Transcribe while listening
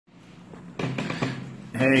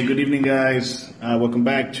Hey, good evening, guys. Welcome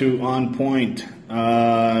back to On Point.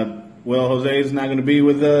 Well, Jose is not going to be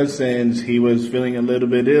with us since he was feeling a little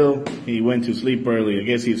bit ill. He went to sleep early. I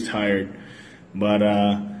guess he's tired. But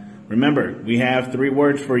remember, we have 3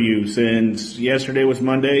 words for you since yesterday was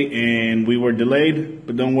Monday and we were delayed.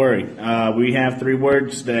 But don't worry. We have 3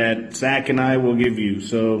 words that Zach and I will give you.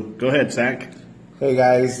 So go ahead, Zach. Hey,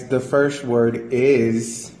 guys. The first word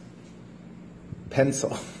is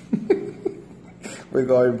pencil. We're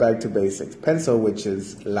going back to basics. Pencil, which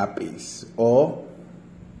is lápiz, o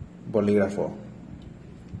bolígrafo.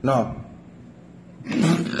 No.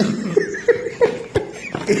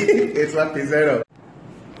 It's lapicero.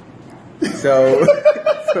 So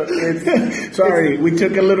it's... Sorry, we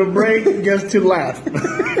took a little break just to laugh.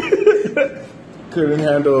 Couldn't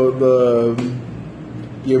handle the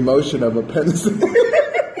emotion of a pencil.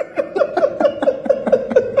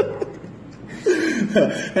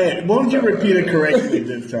 Hey, won't you repeat it correctly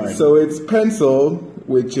this time? So it's pencil,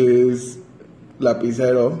 which is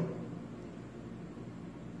lapicero.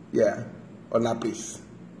 Yeah, or lápiz.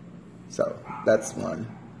 So that's one.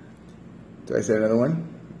 Do I say another one?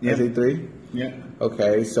 Yeah. I say 3? Yeah.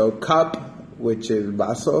 Okay, so cup, which is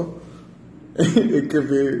vaso. It could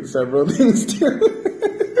be several things too.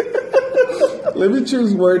 Let me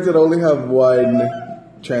choose words that only have one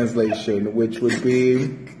translation, which would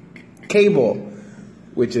be cable,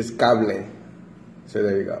 which is cable. So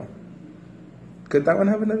there you go. Could that one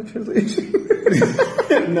have another translation?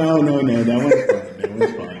 No, that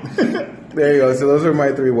one's fine. There you go. So those are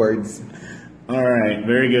my 3 words. All right,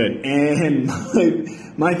 very good. And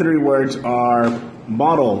my 3 words are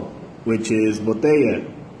bottle, which is botella,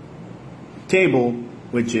 table,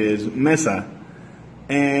 which is mesa,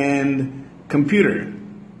 and computer,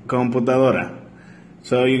 computadora.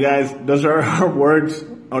 So you guys, those are our words,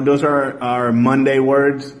 or those are our Monday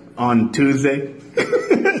words on Tuesday.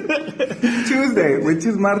 Tuesday, which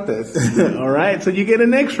is martes. All right, so you get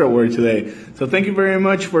an extra word today. So thank you very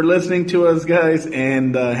much for listening to us, guys,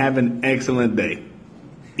 and have an excellent day.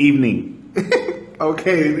 Evening.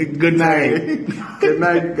 Okay. Good night. Good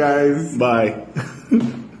night, guys. Bye.